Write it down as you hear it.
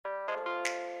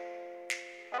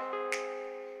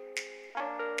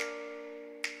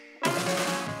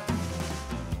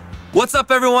What's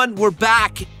up, everyone? We're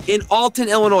back in Alton,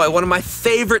 Illinois, one of my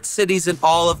favorite cities in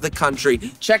all of the country.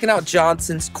 Checking out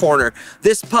Johnson's Corner.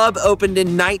 This pub opened in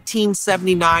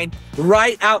 1979,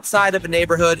 right outside of a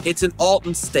neighborhood. It's an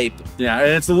Alton staple. Yeah,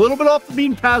 and it's a little bit off the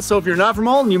beaten path, so if you're not from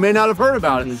Alton, you may not have heard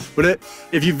about it. But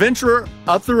if you venture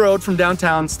up the road from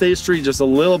downtown State Street just a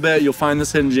little bit, you'll find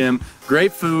this hidden gem.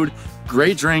 Great food,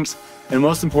 great drinks, and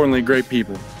most importantly, great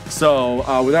people.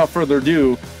 So without further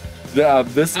ado,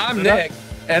 I'm Nick.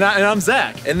 And I'm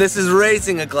Zach. And this is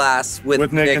Raising a Glass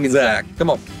with Nick and Zack.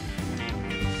 Come on.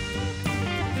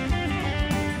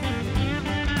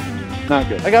 Not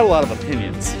good. I got a lot of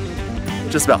opinions.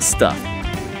 Just about stuff.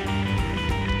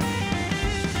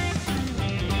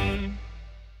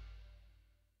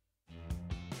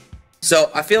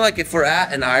 So I feel like if we're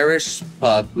at an Irish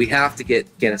pub, we have to get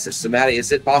Guinnesses. So Maddie,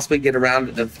 is it possible to get a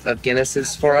round of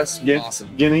Guinnesses for us?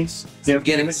 Awesome. Guineas?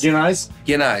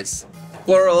 Guineas.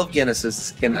 Plural of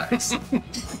Guinnesses. Guinness.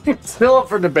 Still up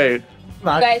for debate. You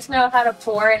guys know how to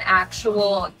pour an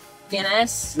actual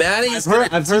Guinness? Maddie's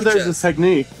I've heard there's a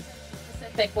technique.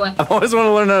 Specific one. I always want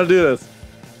to learn how to do this.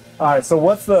 All right, so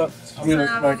what's the...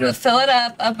 Fill it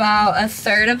up about a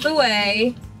third of the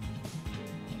way.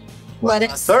 Let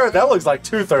it... A third? That looks like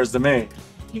 2/3 to me.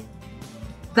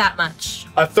 That much.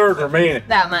 A third remaining.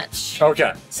 That much.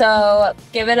 Okay. So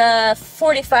give it a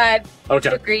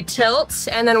 45-degree tilt,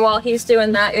 and then while he's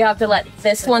doing that, you have to let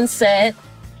this one sit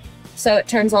so it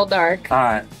turns all dark. All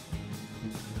right.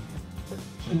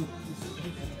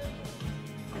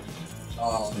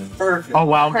 Oh, perfect. Oh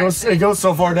wow, it goes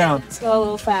so far down. Let's go a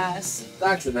little fast.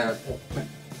 That's an that.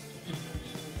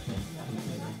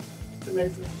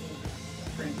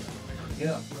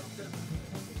 Yeah.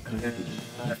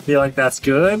 I feel like that's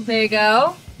good. There you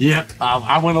go. Yeah,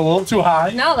 I went a little too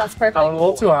high. No, that's perfect. I went a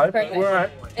little too high. Perfect. We're all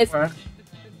right. It's, all right.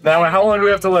 Now, how long do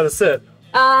we have to let it sit?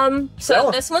 So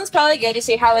this one's probably good. You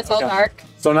see how it's all dark?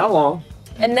 So not long.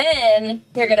 And then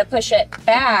you're gonna push it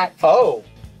back Oh.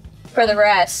 for the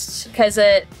rest because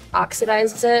it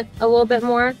oxidizes it a little bit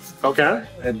more. Okay.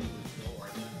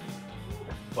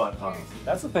 But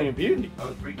that's the thing of beauty.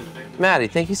 Maddie,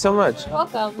 thank you so much. You're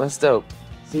welcome. That's dope.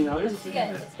 See, now It's good.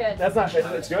 It's good. that's not.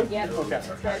 It's good. Yeah. Okay. It's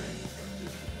good.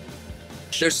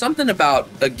 There's something about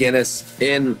a Guinness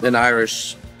in an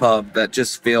Irish pub that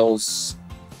just feels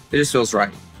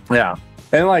right. Yeah,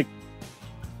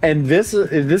 and this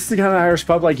is the kind of Irish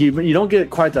pub like you don't get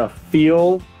quite the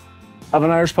feel of an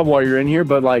Irish pub while you're in here,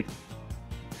 but like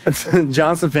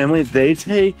Johnson family, they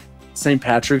take St.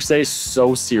 Patrick's Day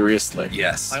so seriously.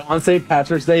 Yes. Like on St.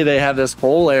 Patrick's Day, they have this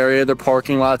whole area, their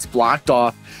parking lot's blocked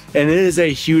off, and it is a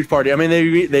huge party. I mean,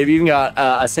 they've even got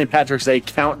a St. Patrick's Day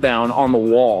countdown on the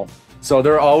wall. So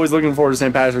they're always looking forward to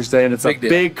St. Patrick's Day, and it's a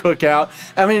big cookout.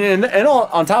 I mean, and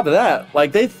on top of that,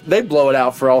 like they blow it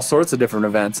out for all sorts of different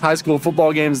events. High school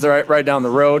football games, they're right down the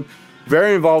road.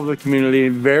 Very involved with the community,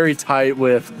 very tight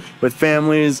with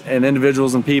families and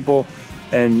individuals and people,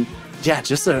 and yeah,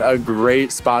 just a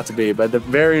great spot to be. But they're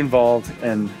very involved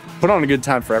and put on a good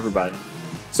time for everybody.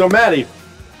 So Maddie,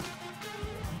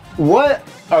 what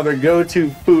are the go-to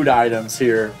food items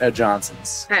here at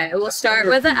Johnson's? Okay, we'll start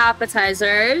with the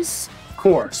appetizers. Of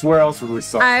course. Where else would we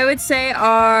start? I would say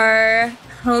our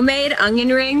homemade onion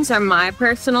rings are my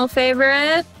personal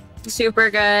favorite. Super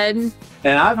good.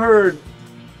 And I've heard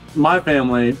my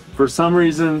family, for some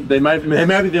reason, they might be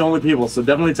the only people, so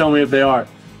definitely tell me if they are.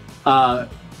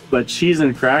 But cheese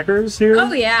and crackers here?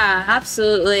 Oh yeah,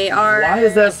 absolutely. Why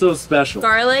is that so special?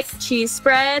 Garlic cheese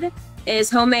spread is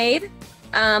homemade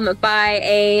by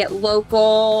a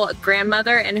local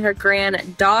grandmother and her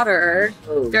granddaughter.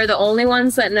 Oh. They're the only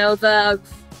ones that know the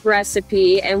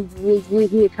recipe, and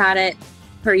we've had it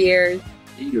for years.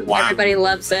 Wow. Everybody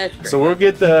loves it. So we'll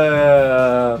get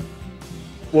the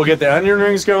onion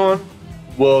rings going.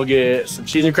 We'll get some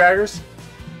cheese and crackers,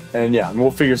 and yeah,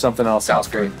 we'll figure something else out.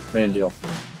 Sounds great. Main deal.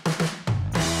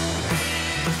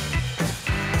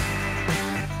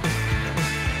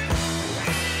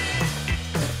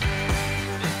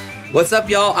 What's up,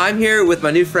 y'all? I'm here with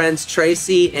my new friends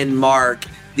Tracy and Mark.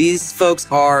 These folks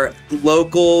are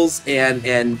locals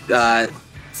and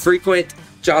frequent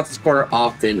Johnson's Corner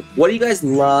often. What do you guys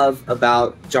love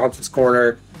about Johnson's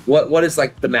Corner? What is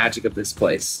like the magic of this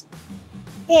place?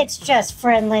 It's just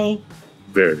friendly.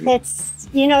 Very. It's,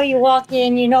 you know, you walk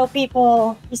in, you know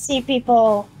people, you see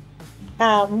people.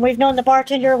 We've known the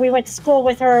bartender. We went to school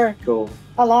with her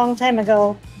a long time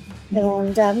ago.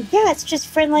 And yeah, it's just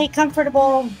friendly,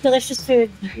 comfortable, delicious food.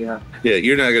 Yeah,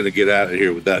 you're not going to get out of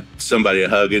here without somebody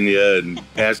hugging you and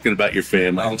asking about your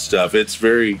family and stuff. It's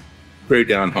very, very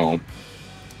down home.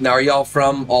 Now, are y'all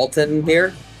from Alton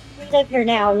here? We live here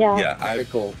now, yeah. Yeah,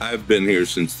 cool. I've been here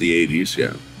since the 80s,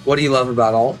 yeah. What do you love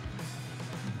about Alton?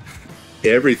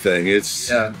 Everything.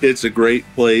 It's a great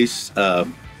place.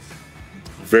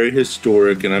 Very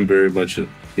historic, and I'm very much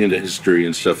into history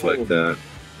and stuff like that.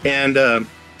 And a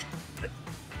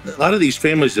lot of these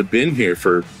families have been here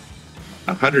for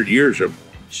 100 years or more.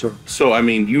 Sure. So, I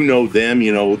mean, you know them,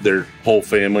 you know their whole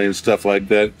family and stuff like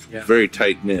that. Yeah. Very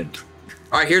tight-knit.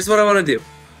 All right, here's what I want to do.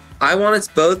 I want us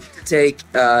both to take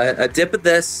a dip of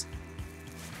this,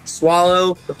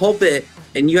 swallow the whole bit,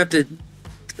 and you have to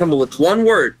come up with one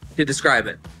word to describe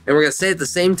it. And we're going to say it at the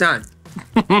same time.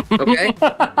 Okay?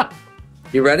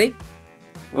 You ready?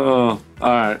 Oh, all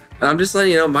right. And I'm just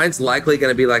letting you know, mine's likely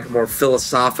going to be like a more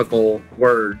philosophical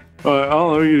word. All right,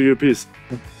 I'll give you a piece.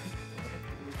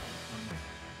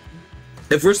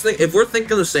 If we're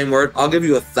thinking the same word, I'll give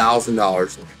you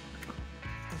 $1,000.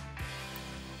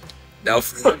 No.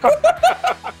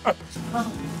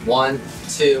 1,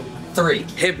 2, 3.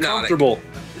 Hypnotic. Comfortable.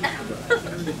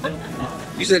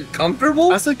 You said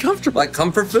comfortable? I said comfortable. Like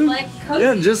comfort food? Like cozy.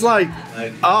 Yeah, just like,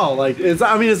 it's.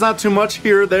 I mean, it's not too much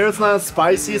here or there. It's not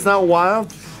spicy. It's not wild.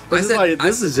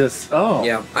 This is just.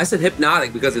 Yeah, I said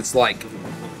hypnotic because it's like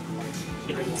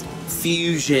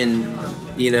fusion.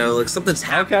 You know, like something's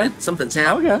happening. Okay. Something's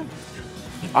happening. Okay.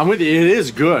 I'm with you. It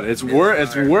is good. It's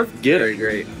worth getting. Very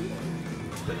great.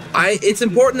 It's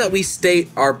important that we state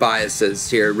our biases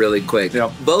here really quick.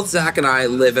 Yep. Both Zach and I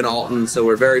live in Alton, so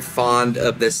we're very fond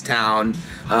of this town,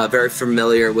 very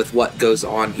familiar with what goes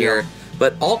on here. Yep.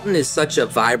 But Alton is such a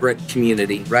vibrant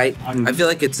community, right? I feel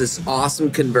like it's this awesome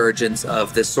convergence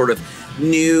of this sort of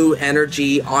new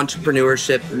energy,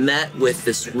 entrepreneurship met with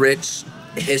this rich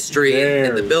history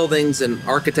in the buildings and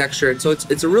architecture. And so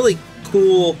it's a really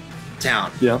cool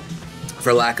town. Yeah.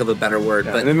 For lack of a better word.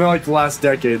 Yeah, But and then like the last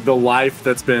decade, the life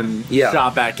that's been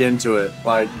shot back into it.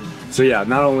 Like, so yeah,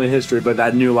 not only history, but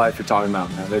that new life you're talking about,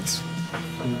 man. It's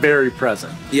very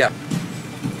present. yeah.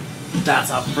 That's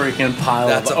a freaking pile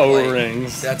That's of a plate.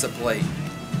 O-rings. That's a plate.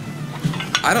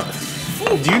 I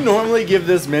don't. Do you normally give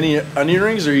this many onion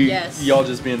rings, or Yes. y'all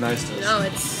just being nice to us? No,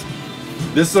 it's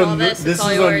This all is this, this it's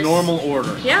all is a yours. normal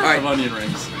order Yeah. of onion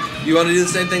rings. You want to do the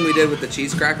same thing we did with the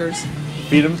cheese crackers?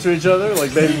 Feed them to each other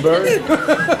like baby birds.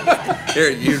 Here,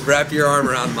 you wrap your arm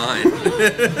around mine.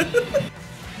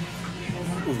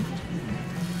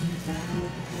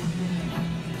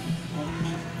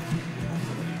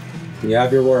 You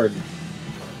have your word.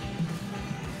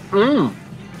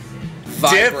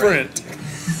 Vibrant.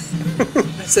 I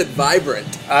said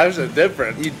vibrant. I said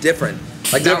different. You different.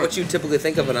 Like not what you typically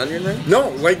think of an onion ring? No,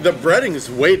 like the breading is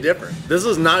way different. This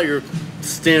is not your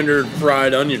standard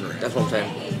fried onion ring. That's what I'm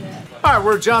saying. All right,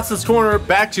 we're at Johnson's Corner.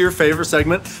 Back to your favorite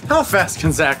segment. How fast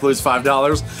can Zach lose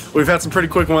 $5? We've had some pretty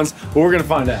quick ones, but we're gonna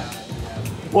find out.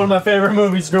 One of my favorite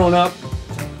movies growing up,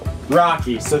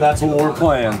 Rocky. So that's what we're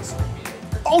playing.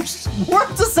 Oh, we're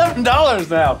up to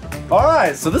 $7 now. All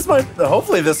right, so this might.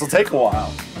 Hopefully, this will take a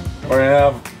while. We're gonna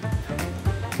have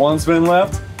one spin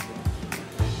left,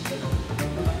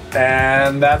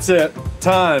 and that's it.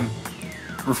 Time.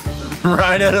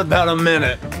 Right at about a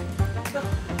minute.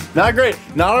 Not great.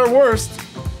 Not our worst,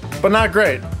 but not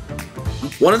great.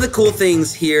 One of the cool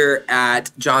things here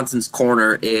at Johnson's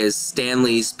Corner is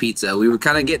Stanley's Pizza. We were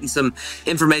kind of getting some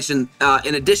information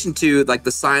in addition to like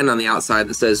the sign on the outside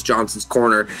that says Johnson's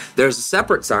Corner. There's a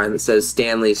separate sign that says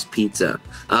Stanley's Pizza.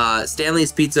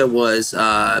 Stanley's Pizza was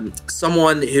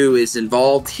someone who is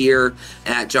involved here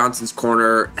at Johnson's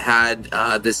Corner, had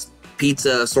this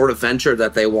pizza sort of venture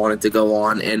that they wanted to go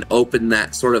on and open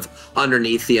that sort of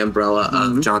underneath the umbrella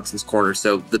of Johnson's Corner.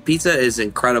 So the pizza is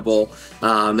incredible,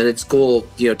 and it's cool,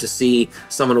 you know, to see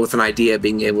someone with an idea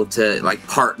being able to like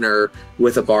partner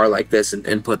with a bar like this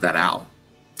and put that out.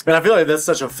 And I feel like that's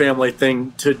such a family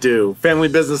thing to do. Family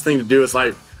business thing to do. It's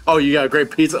like, oh, you got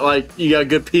great pizza, like you got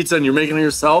good pizza and you're making it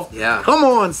yourself? Yeah. Come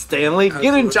on, Stanley.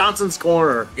 Get in Johnson's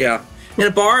Corner. Yeah. In a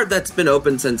bar that's been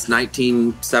open since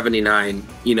 1979,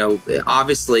 you know,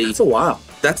 obviously That's a while.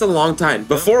 that's a long time.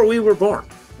 Before we were born.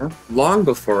 Long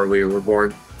before we were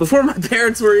born. Before my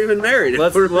parents were even married.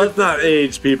 Let's not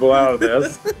age people out of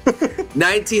this.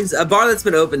 A bar that's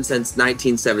been open since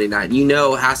 1979, you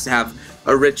know, has to have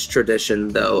a rich tradition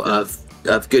though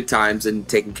of good times and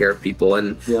taking care of people,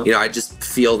 and you know, I just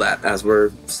feel that as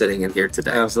we're sitting in here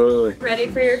today. Absolutely. Ready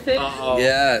for your food?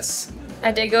 Yes.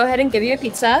 I did go ahead and give you a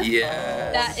pizza.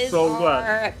 Yeah. That is So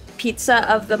our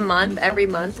pizza of the month. Every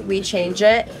month we change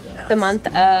it. The month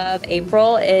of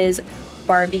April is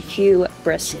barbecue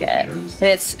brisket. And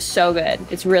it's so good.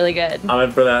 It's really good. I'm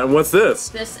in for that. And what's this?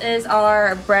 This is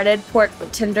our breaded pork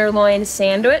tenderloin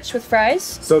sandwich with fries.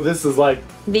 So this is like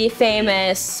The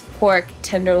famous pork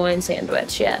tenderloin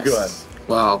sandwich, yes. good.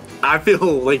 Wow. I feel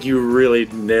like you really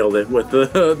nailed it with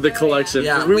the collection.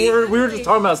 Yeah, we were just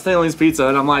talking about Stanley's Pizza,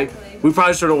 and I'm like, we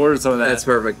probably should have ordered some of that. That's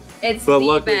perfect. It's But the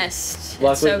luckily- best. It's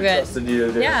Luckily, so we good. trusted you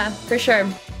to do it. Yeah, for sure.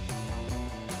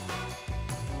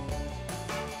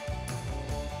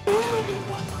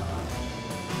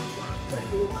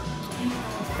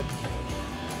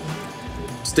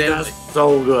 Stanley. That's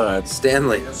so good.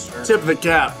 Stanley. Tip of the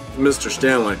cap, Mr.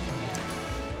 Stanley.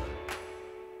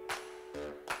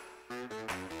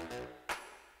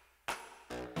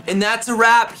 And that's a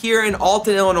wrap here in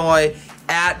Alton, Illinois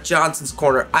at Johnson's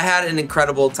Corner. I had an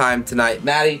incredible time tonight.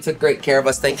 Maddie took great care of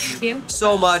us. Thank you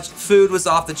so much. Food was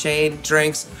off the chain,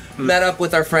 drinks. Met up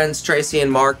with our friends Tracy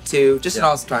and Mark too. Just an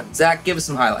awesome time. Zach, give us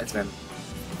some highlights, man.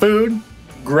 Food,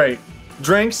 great.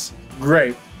 Drinks,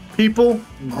 great. People,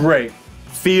 great.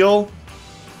 Feel,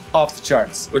 off the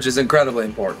charts. Which is incredibly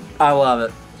important. I love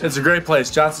it. It's a great place.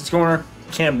 Johnson's Corner,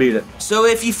 can't beat it. So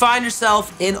if you find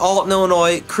yourself in Alton,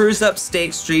 Illinois, cruise up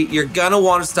State Street, you're gonna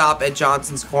want to stop at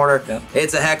Johnson's Corner. Yep.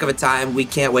 It's a heck of a time. We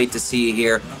can't wait to see you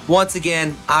here. Once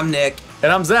again, I'm Nick.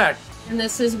 And I'm Zach. And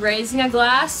this is Raising a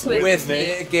Glass with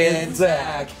Nick and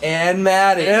Zack and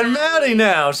Maddie. And Maddie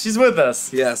now. She's with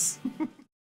us. Yes.